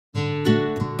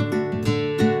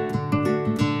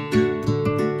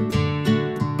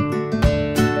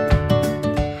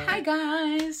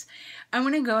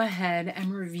going to go ahead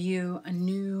and review a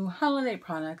new holiday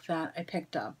product that I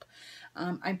picked up.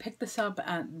 I picked this up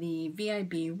at the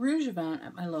VIB Rouge event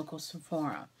at my local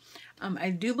Sephora.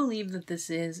 I do believe that this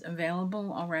is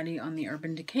available already on the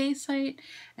Urban Decay site,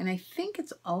 and I think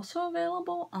it's also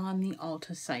available on the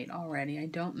Ulta site already. I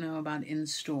don't know about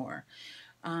in-store.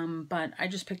 But I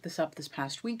just picked this up this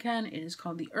past weekend. It is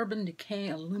called the Urban Decay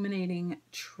Illuminating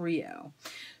Trio.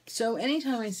 So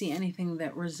anytime I see anything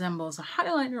that resembles a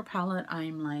highlighter palette,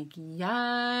 I'm like,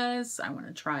 yes, I want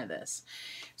to try this.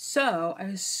 So I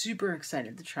was super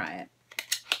excited to try it.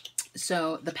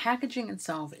 So the packaging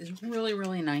itself is really,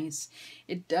 really nice.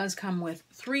 It does come with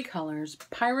 3 colors: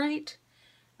 Pyrite,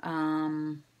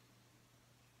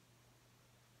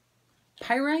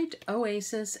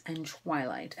 Oasis, and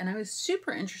Twilight. And I was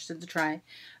super interested to try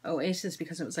Oasis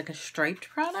because it was like a striped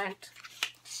product.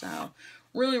 So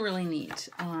really, really neat.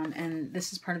 And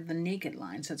this is part of the Naked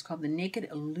line. So it's called the Naked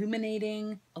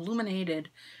Illuminated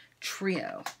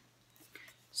Trio.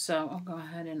 So I'll go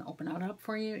ahead and open it up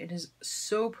for you. It is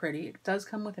so pretty. It does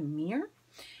come with a mirror.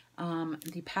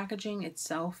 The packaging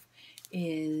itself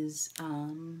is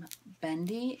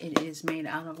bendy. It is made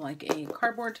out of like a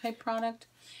cardboard type product.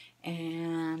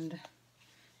 And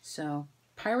so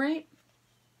Pyrite,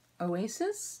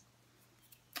 Oasis,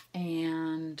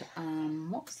 and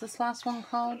what was this last one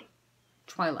called?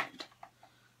 Twilight.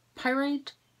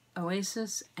 Pyrite,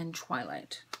 Oasis, and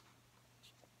Twilight.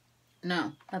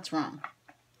 No, that's wrong.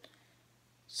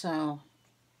 So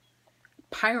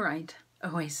Pyrite,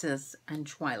 Oasis, and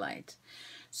Twilight.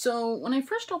 So when I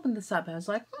first opened this up, I was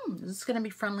like, this is going to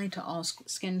be friendly to all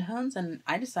skin tones. And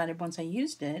I decided once I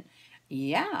used it,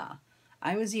 yeah,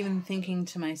 I was even thinking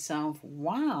to myself,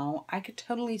 wow, I could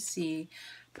totally see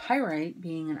Pyrite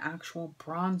being an actual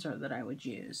bronzer that I would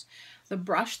use. The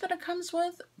brush that it comes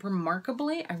with,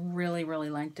 remarkably, I really, really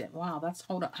liked it. Wow, that's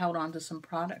held on to some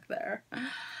product there.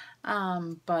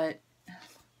 But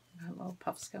got little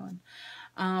puffs going.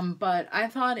 But I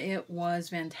thought it was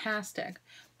fantastic.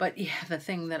 But yeah, the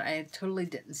thing that I totally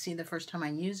didn't see the first time I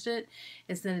used it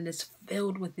is that it is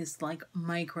filled with this like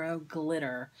micro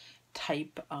glitter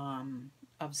type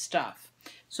of stuff.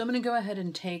 So I'm going to go ahead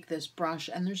and take this brush,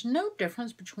 and there's no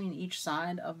difference between each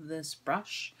side of this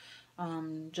brush,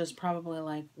 just probably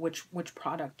like which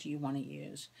product you want to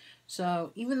use.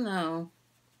 So even though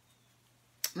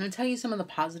I'm going to tell you some of the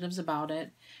positives about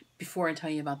it before I tell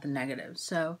you about the negatives.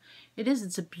 So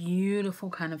it's a beautiful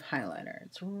kind of highlighter.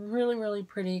 It's really, really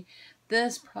pretty.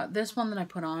 This one that I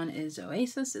put on is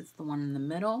Oasis. It's the one in the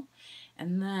middle.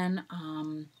 And then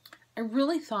I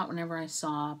really thought whenever I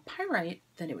saw Pyrite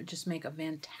that it would just make a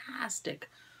fantastic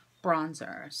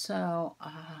bronzer. So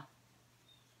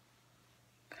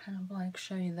kind of like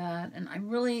show you that. And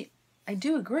I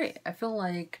do agree. I feel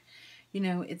like, you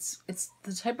know, it's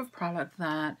the type of product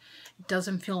that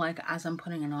doesn't feel like as I'm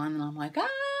putting it on and I'm like,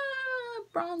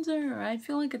 bronzer. I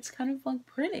feel like it's kind of like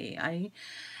pretty. You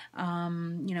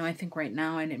know, I think right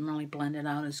now I didn't really blend it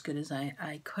out as good as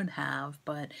I could have,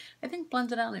 but I think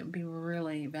blended out it would be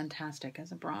really fantastic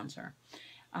as a bronzer.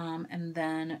 And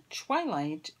then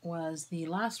Twilight was the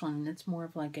last one, and it's more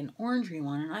of like an orangey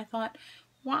one, and I thought,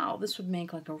 wow, this would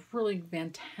make like a really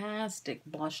fantastic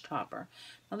blush topper.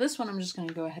 Now this one I'm just going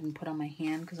to go ahead and put on my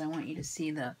hand because I want you to see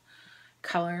the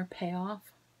color payoff.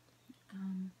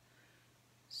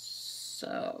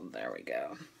 So there we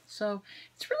go. So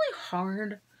it's really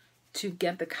hard to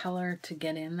get the color to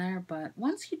get in there, but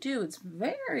once you do, it's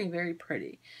very, very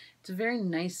pretty. It's a very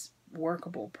nice,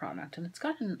 workable product, and it's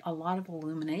got a lot of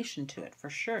illumination to it for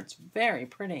sure. It's very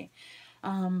pretty,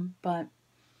 but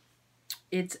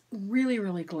it's really,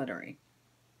 really glittery.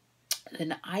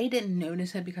 And I didn't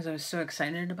notice it because I was so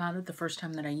excited about it the first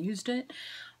time that I used it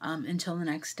until the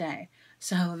next day.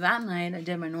 So that night I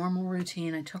did my normal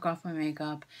routine. I took off my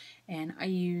makeup and I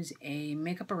use a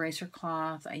makeup eraser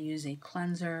cloth. I use a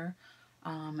cleanser.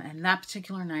 And that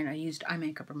particular night I used eye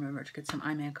makeup remover to get some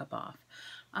eye makeup off.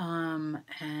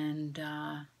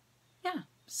 Yeah.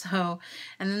 So,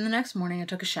 and then the next morning I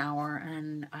took a shower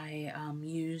and I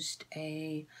used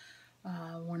a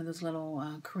one of those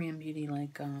little Korean Beauty,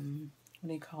 like, what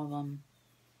do you call them?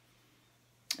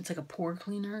 It's like a pore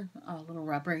cleaner, a little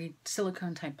rubbery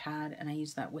silicone type pad, and I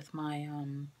used that with my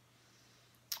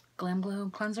Glam Glow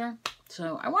cleanser.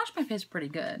 So I washed my face pretty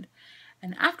good.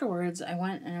 And afterwards I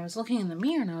went and I was looking in the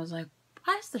mirror and I was like,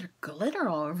 why is there glitter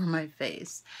all over my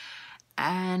face?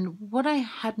 And what I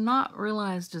had not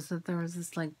realized is that there was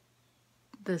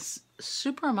this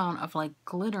super amount of like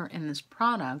glitter in this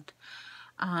product.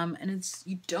 And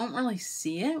you don't really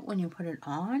see it when you put it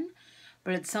on,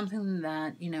 but it's something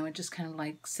that, you know, it just kind of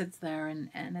like sits there and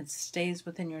it stays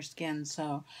within your skin.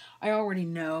 So I already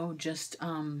know just,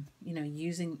 you know,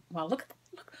 using, well, look,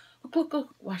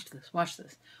 watch this, watch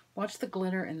this. Watch the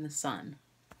glitter in the sun.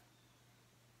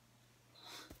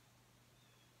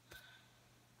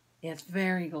 Yeah, it's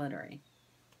very glittery.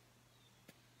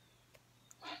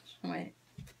 Wait,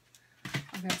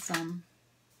 I've got some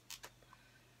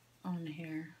on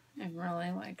here and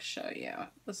really like show you.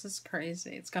 This is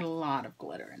crazy. It's got a lot of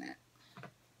glitter in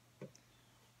it.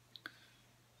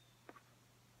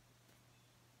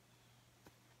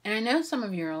 And I know some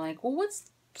of you are like, well, what's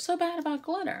so bad about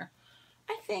glitter?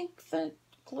 I think that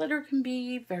glitter can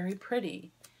be very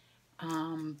pretty.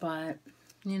 But,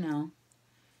 you know,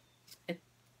 it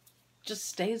just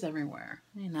stays everywhere,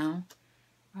 you know.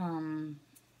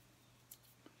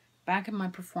 Back in my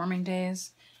performing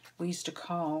days, we used to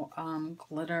call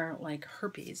glitter like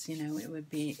herpes, you know. It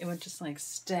would just like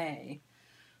stay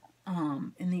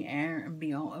in the air and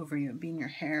be all over you, be in your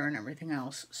hair and everything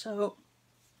else. So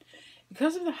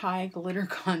because of the high glitter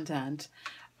content,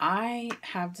 I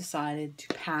have decided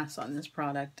to pass on this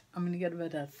product. I'm going to give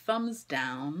it a thumbs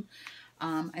down.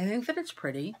 I think that it's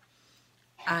pretty.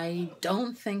 I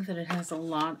don't think that it has a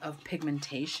lot of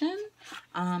pigmentation,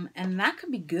 and that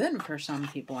could be good for some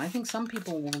people. I think some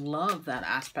people will love that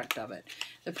aspect of it.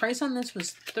 The price on this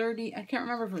was $30. I can't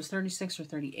remember if it was $36 or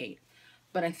 $38,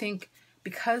 but I think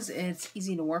because it's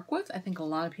easy to work with, I think a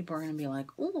lot of people are going to be like,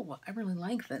 oh, I really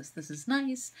like this. This is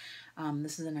nice.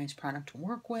 This is a nice product to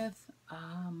work with,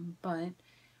 but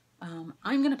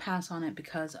I'm going to pass on it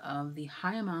because of the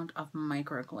high amount of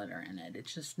micro glitter in it.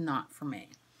 It's just not for me.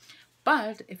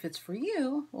 But if it's for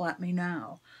you, let me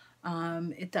know.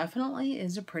 It definitely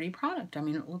is a pretty product. I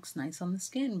mean, it looks nice on the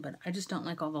skin, but I just don't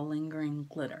like all the lingering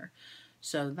glitter.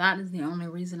 So that is the only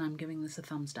reason I'm giving this a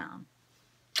thumbs down.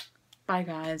 Bye,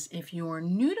 guys. If you are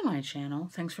new to my channel,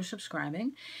 thanks for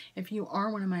subscribing. If you are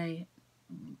one of my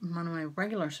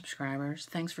regular subscribers,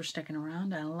 thanks for sticking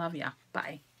around. I love ya.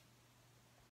 Bye.